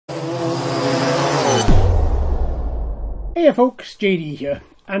Hey folks, JD here,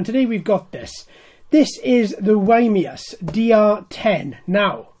 and today we've got this. This is the Wimius DR10.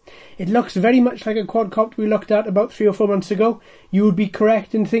 Now, it looks very much like a quadcopter we looked at about 3 or 4 months ago. You would be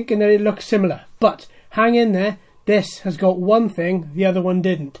correct in thinking that it looks similar, but hang in there, this has got one thing the other one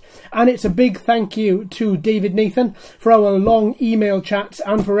didn't. And it's a big thank you to David Nathan for our long email chats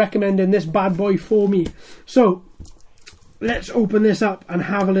and for recommending this bad boy for me. So, let's open this up and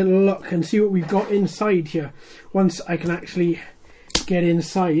have a little look and see what we've got inside here once I can actually get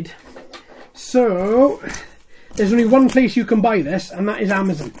inside. So there's only one place you can buy this, and that is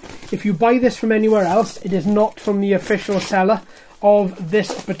Amazon. If you buy this from anywhere else, it is not from the official seller of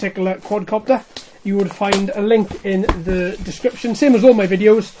this particular quadcopter. You would find a link in the description, same as all my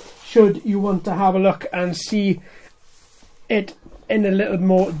videos, should you want to have a look and see it in a little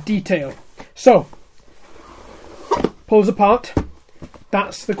more detail. So pulls apart,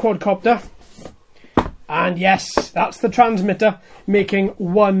 that's the quadcopter, and yes, that's the transmitter, making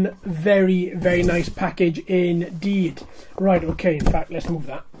one very nice package indeed. Right, okay, in fact, let's move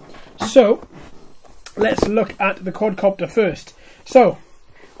that. So let's look at the quadcopter first. So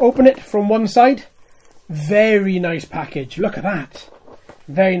open it from one side. Very nice package, look at that,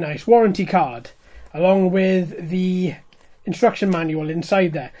 very nice. Warranty card along with the instruction manual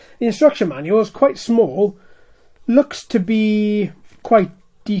inside there. The instruction manual is quite small, looks to be quite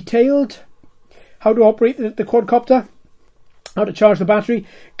detailed. How to operate the quadcopter, how to charge the battery,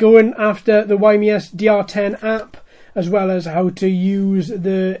 going after the Wimius DR10 app, as well as how to use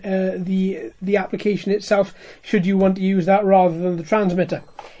the application itself should you want to use that rather than the transmitter.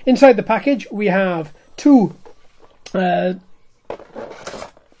 Inside the package we have two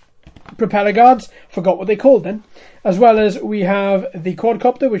propeller guards, forgot what they called then, as well as we have the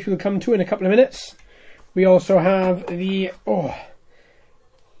quadcopter, which we'll come to in a couple of minutes. We also have the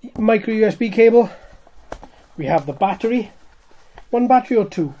micro USB cable. We have the battery. One battery or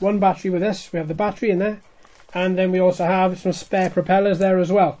two? One battery with this. We have the battery in there. And then we also have some spare propellers there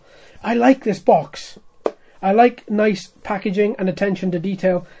as well. I like this box. I like nice packaging and attention to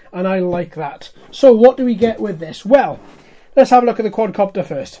detail, and I like that. So what do we get with this? Well, let's have a look at the quadcopter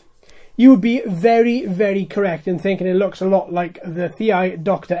first. You would be very correct in thinking it looks a lot like the TI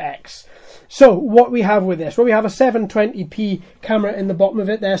Dr. X. So what we have with this, well, we have a 720p camera in the bottom of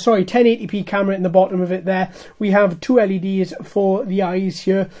it there, sorry, 1080p camera in the bottom of it there. We have two LEDs for the eyes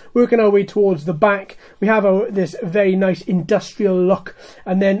here, working our way towards the back. We have this very nice industrial look,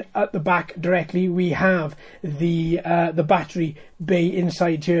 and then at the back directly we have the battery bay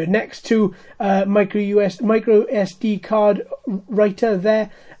inside here, next to micro SD card writer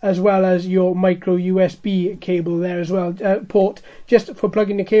there, as well as your micro USB cable there as well, port just for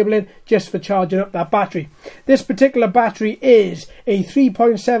plugging the cable in, just for charging up that battery. This particular battery is a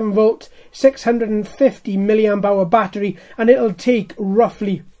 3.7 volt 650 milliamp hour battery, and it'll take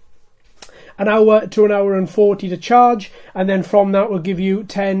roughly an hour to an hour and 40 to charge, and then from that will give you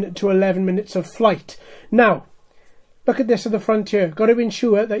 10 to 11 minutes of flight. Now look at this at the front here. Got to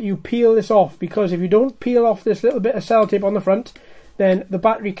ensure that you peel this off, because if you don't peel off this little bit of sellotape on the front, then the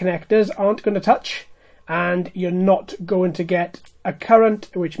battery connectors aren't going to touch, and you're not going to get a current,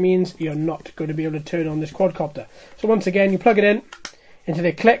 which means you're not going to be able to turn on this quadcopter. So once again, you plug it in until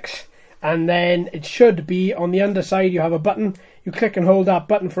it clicks, and then it should be on the underside. You have a button. You click and hold that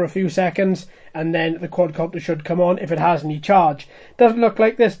button for a few seconds, and then the quadcopter should come on if it has any charge. Doesn't look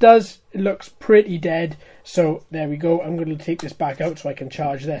like this does. It looks pretty dead. So there we go. I'm going to take this back out so I can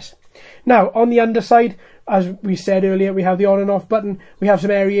charge this. Now on the underside, as we said earlier, we have the on and off button. We have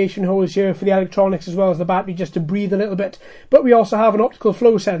some aeration holes here for the electronics as well as the battery, just to breathe a little bit. But we also have an optical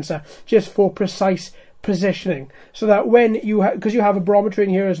flow sensor just for precise positioning, so that when you because you have a barometer in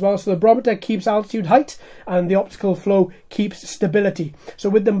here as well, so the barometer keeps altitude, height, and the optical flow keeps stability. So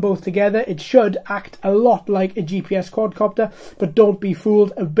with them both together, it should act a lot like a GPS quadcopter. But don't be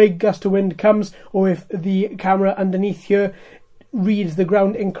fooled, a big gust of wind comes, or if the camera underneath here reads the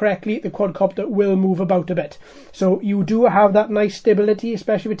ground incorrectly, the quadcopter will move about a bit. So you do have that nice stability,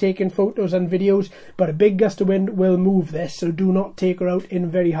 especially for taking photos and videos, but a big gust of wind will move this, so do not take her out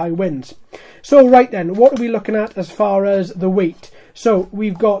in very high winds. So right then, what are we looking at as far as the weight? So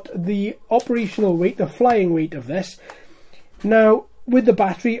we've got the operational weight, the flying weight of this. Now with the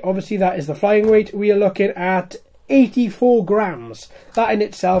battery, obviously that is the flying weight. We are looking at 84 grams. That in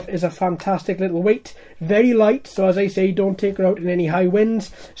itself is a fantastic little weight. Very light, so as I say, don't take her out in any high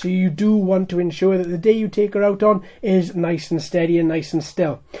winds. So you do want to ensure that the day you take her out on is nice and steady and nice and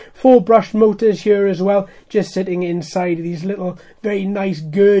still. 4 brushed motors here as well, just sitting inside these little very nice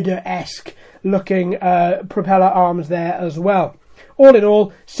girder-esque looking propeller arms there as well. All in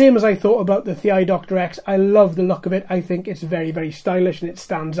all, same as I thought about the TI Dr. X. I love the look of it. I think it's very, very stylish and it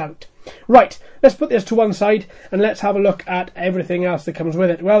stands out. Right, let's put this to one side and let's have a look at everything else that comes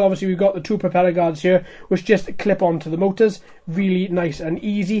with it. Well, obviously we've got the two propeller guards here, which just clip onto the motors, really nice and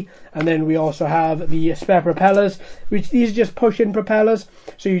easy. And then we also have the spare propellers, which these are just push-in propellers.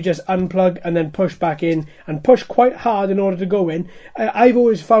 So you just unplug and then push back in and push quite hard in order to go in. I've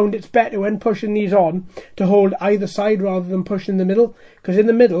always found it's better when pushing these on to hold either side rather than push in the middle, because in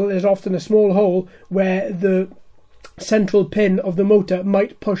the middle there's often a small hole where the central pin of the motor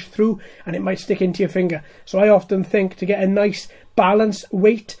might push through and it might stick into your finger. So I often think to get a nice balanced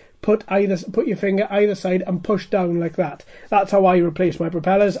weight, put your finger either side and push down like that. That's how I replace my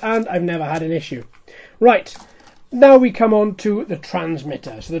propellers, and I've never had an issue. Right, now we come on to the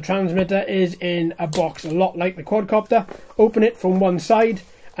transmitter. So the transmitter is in a box a lot like the quadcopter. Open it from one side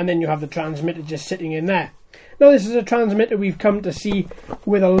and then you have the transmitter just sitting in there. Now this is a transmitter we've come to see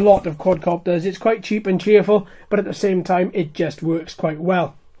with a lot of quadcopters. It's quite cheap and cheerful, but at the same time it just works quite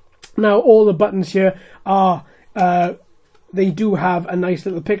well. Now all the buttons here are they do have a nice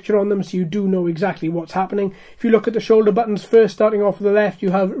little picture on them, so you do know exactly what's happening. If you look at the shoulder buttons first, starting off to the left,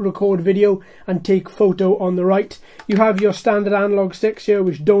 you have record video and take photo on the right. You have your standard analog sticks here,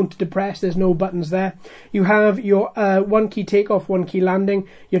 which don't depress, there's no buttons there. You have your one key takeoff, one key landing,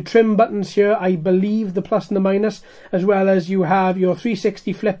 your trim buttons here, I believe the plus and the minus, as well as you have your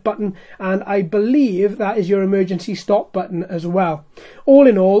 360 flip button, and I believe that is your emergency stop button as well. All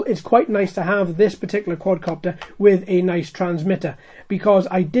in all, it's quite nice to have this particular quadcopter with a nice transmitter, because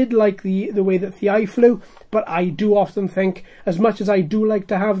I did like the way that the eye flew, but I do often think, as much as I do like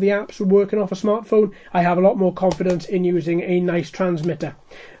to have the apps working off a smartphone, I have a lot more confidence in using a nice transmitter.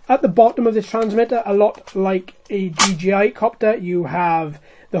 At the bottom of this transmitter, a lot like a DJI copter, you have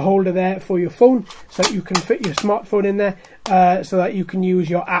the holder there for your phone, so that you can fit your smartphone in there, so that you can use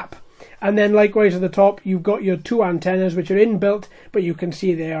your app. And then likewise at the top, you've got your two antennas, which are inbuilt, but you can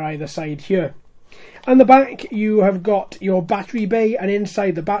see they are either side here. On the back, you have got your battery bay, and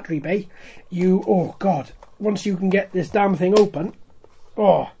inside the battery bay, oh God, once you can get this damn thing open,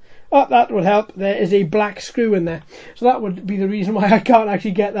 that will help. There is a black screw in there, so that would be the reason why I can't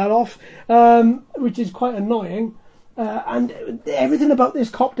actually get that off, which is quite annoying. And everything about this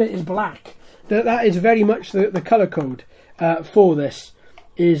copter is black. That is very much the colour code for this,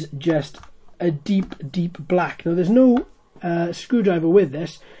 is just a deep black. Now there's no screwdriver with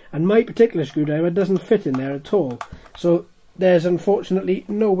this, and my particular screwdriver doesn't fit in there at all, so there's unfortunately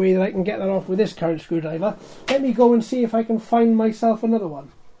no way that I can get that off with this current screwdriver. Let me go and see if I can find myself another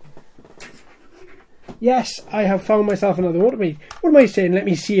one. Yes, I have found myself another one. What am I saying? Let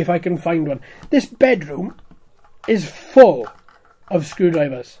me see if I can find one. This bedroom is full of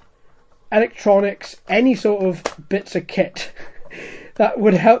screwdrivers, electronics, any sort of bits of kit that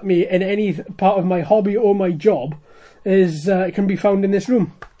would help me in any part of my hobby or my job can be found in this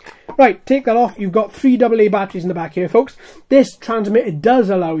room. Right, take that off. You've got 3 AA batteries in the back here, folks. This transmitter does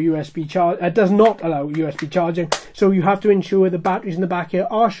allow USB charge. Does not allow USB charging, so you have to ensure the batteries in the back here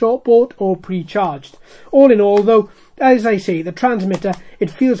are short-bought or pre-charged. All in all, though, as I say, the transmitter, it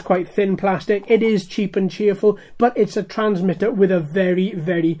feels quite thin plastic. It is cheap and cheerful, but it's a transmitter with a very,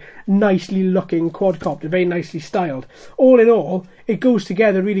 very nicely looking quadcopter, very nicely styled. All in all, it goes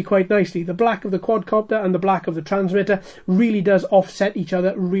together really quite nicely. The black of the quadcopter and the black of the transmitter really does offset each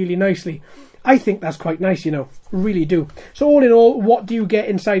other really nicely. I think that's quite nice, you know, really do. So all in all, what do you get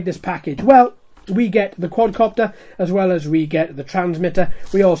inside this package? Well, we get the quadcopter, as well as we get the transmitter.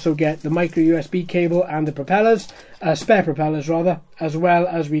 We also get the micro USB cable and the propellers, spare propellers rather, as well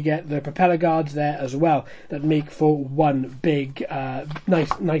as we get the propeller guards there as well, that make for one big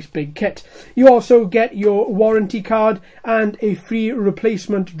nice big kit. You also get your warranty card and a free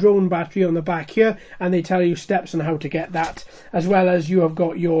replacement drone battery on the back here, and they tell you steps on how to get that, as well as you have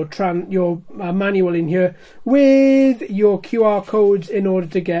got your manual in here with your QR codes in order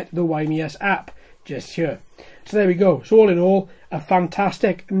to get the Wimius app just here. So there we go. So all in all, a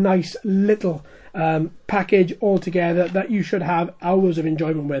fantastic, nice little package altogether that you should have hours of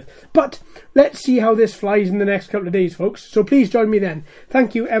enjoyment with. But let's see how this flies in the next couple of days, folks. So please join me then.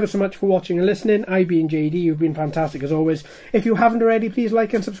 Thank you ever so much for watching and listening. I've been JD. You've been fantastic as always. If you haven't already, please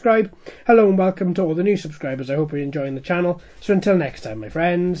like and subscribe. Hello and welcome to all the new subscribers. I hope you're enjoying the channel. So until next time, my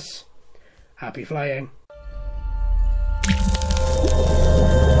friends, happy flying.